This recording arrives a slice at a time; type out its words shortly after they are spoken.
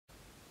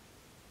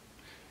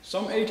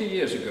Some 80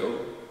 years ago,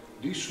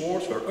 these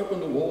swords were up on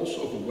the walls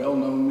of a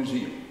well-known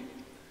museum.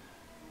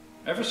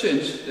 Ever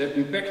since, they have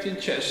been packed in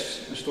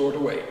chests and stored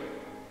away.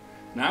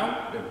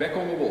 Now they're back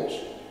on the walls,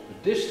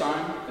 but this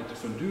time at the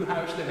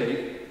Venduehuis The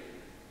Hague.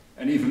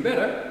 And even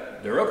better,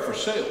 they're up for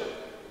sale.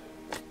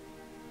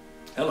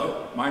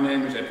 Hello, my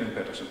name is Edwin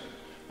Petterson.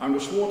 I'm the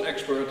sword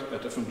expert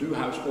at the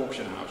Venduehuis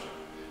Auction House.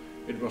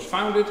 It was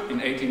founded in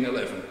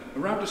 1811,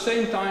 around the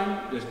same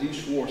time that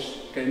these swords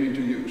came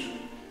into use.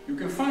 You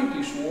can find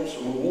these swords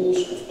on the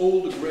walls of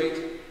all the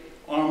great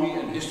army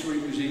and history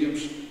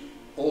museums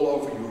all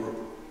over Europe.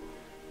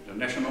 The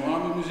National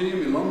Army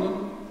Museum in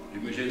London, the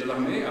Musée de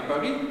l'Armée à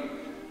Paris,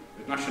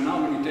 het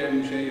Nationaal Militair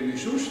Museum in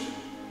Soest,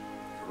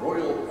 the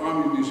Royal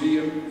Army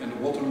Museum and the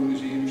Waterloo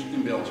Museums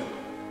in Belgium.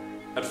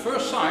 At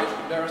first sight,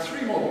 there are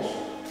three models.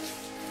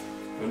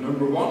 The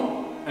number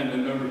 1 and the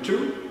number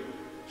 2,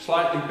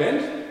 slightly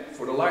bent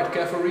for the light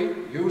cavalry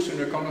used in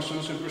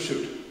reconnaissance and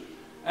pursuit.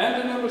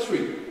 And the number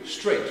 3,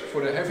 straight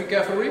for the heavy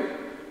cavalry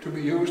to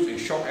be used in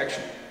shock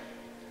action.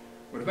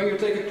 But when you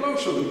take a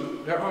closer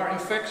look, there are in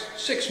fact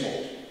 6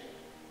 models.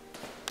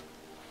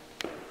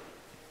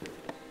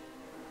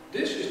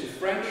 This is the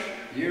French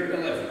year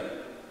 11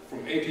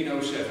 from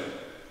 1807.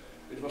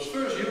 It was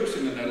first used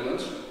in the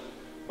Netherlands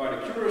by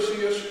the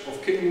cuirassiers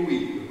of King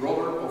Louis, the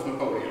brother of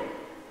Napoleon.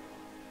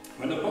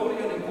 When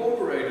Napoleon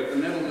incorporated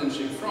the Netherlands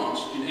in France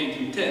in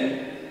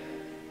 1810,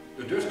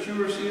 the Dutch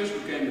cuirassiers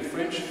became the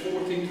French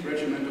 14th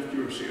Regiment of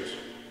Cuirassiers.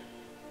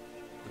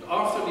 But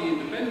after the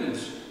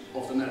independence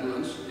of the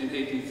Netherlands in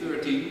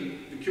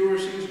 1813, the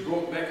cuirassiers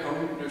brought back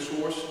home their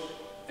swords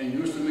and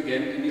used them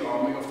again in the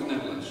army of the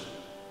Netherlands.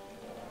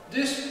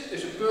 This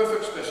is a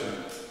perfect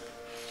specimen.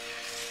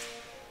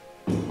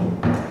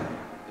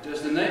 It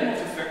has the name of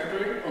the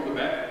factory on the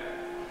back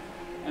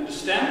and the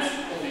stamps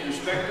of the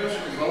inspectors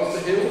above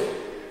the hilt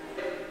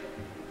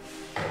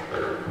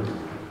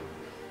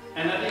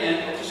and at the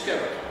end of the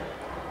scabbard.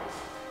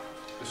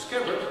 The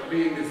scabbard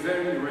being the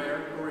very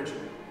rare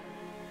original.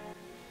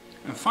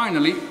 And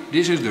finally,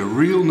 this is the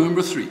real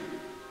number 3.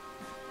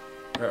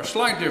 There are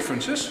slight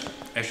differences.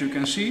 As you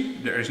can see,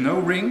 there is no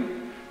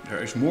ring,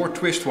 there is more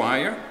twist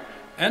wire,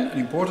 and an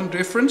important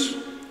difference,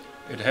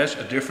 it has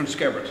a different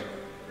scabbard.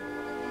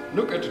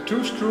 Look at the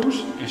 2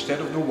 screws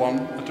instead of the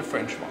one at the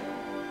French one.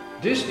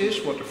 This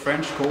is what the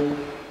French call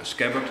a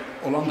scabbard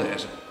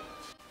Hollandaise.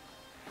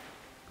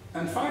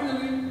 And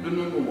finally, the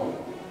number 1.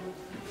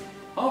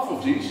 Half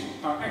of these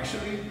are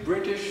actually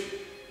British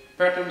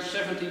pattern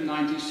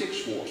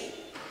 1796 swords.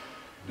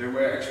 They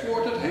were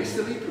exported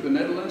hastily to the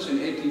Netherlands in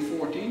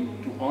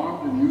 1814 to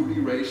arm the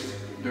newly raised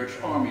Dutch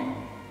army.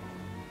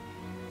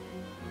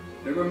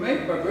 They were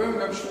made by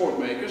Birmingham sword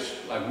makers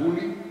like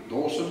Woolley,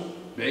 Dawson,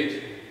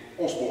 Bate,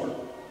 Osborne.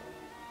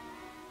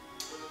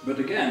 But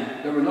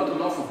again, there were not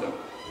enough of them.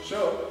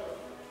 So,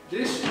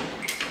 this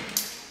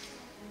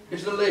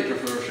is the later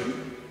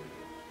version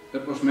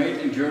that was made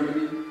in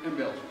Germany and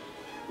Belgium.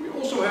 We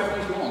also have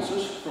these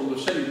lances from the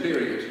same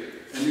period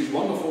and these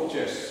wonderful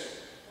chests.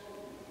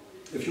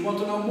 If you want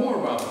to know more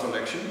about the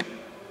collection,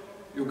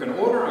 you can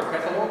order our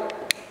catalogue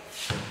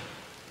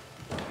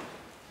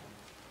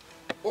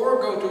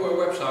or go to our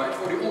website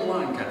for the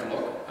online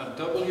catalogue at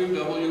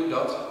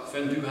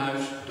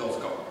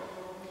www.venduehuis.com.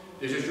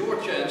 This is your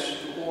chance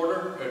to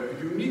order